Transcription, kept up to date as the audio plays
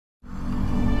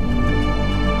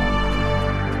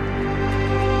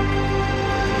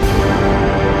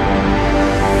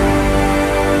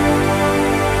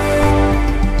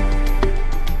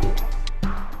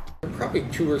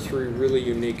two or three really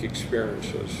unique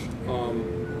experiences.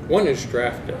 One is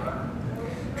draft day.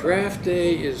 Draft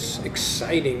day is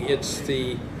exciting. It's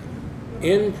the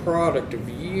end product of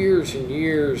years and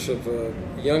years of a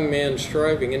young man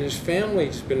striving, and his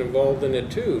family's been involved in it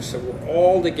too. So we're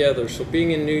all together. So being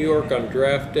in New York on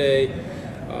draft day,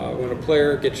 when a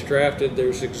player gets drafted,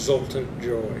 there's exultant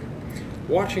joy.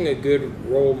 Watching a good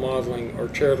role modeling or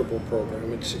charitable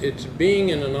program, it's being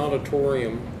in an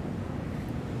auditorium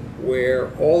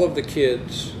where all of the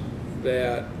kids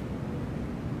that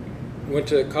went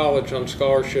to college on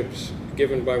scholarships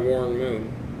given by Warren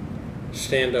Moon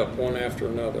stand up one after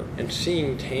another, and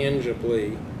seeing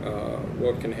tangibly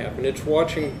what can happen. It's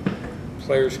watching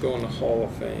players go in the Hall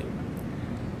of Fame.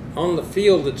 On the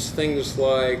field, it's things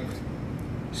like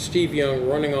Steve Young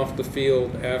running off the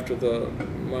field after the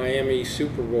Miami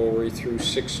Super Bowl where he threw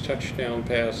 6 touchdown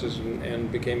passes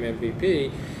and became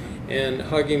MVP, and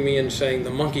hugging me and saying, "The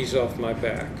monkey's off my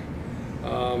back."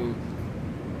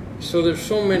 So there's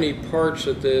so many parts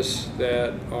of this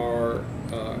that are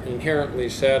inherently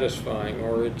satisfying.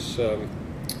 Or it's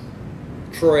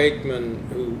Troy Aikman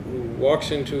who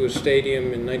walks into a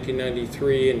stadium in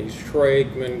 1993, and he's Troy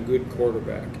Aikman, good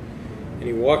quarterback. And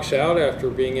he walks out after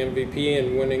being MVP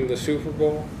and winning the Super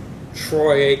Bowl,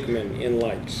 Troy Aikman in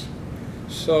lights.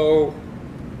 So,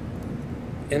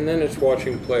 and then it's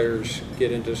watching players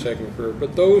get into second career.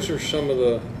 But those are some of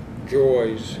the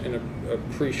joys and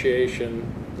appreciation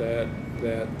that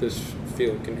this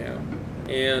field can have.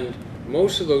 And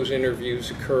most of those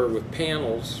interviews occur with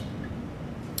panels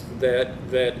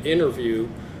that interview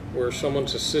where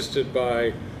someone's assisted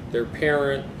by their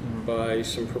parent, by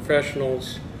some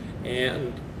professionals,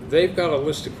 and they've got a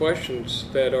list of questions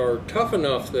that are tough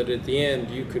enough that at the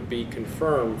end you could be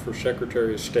confirmed for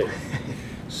Secretary of State.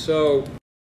 So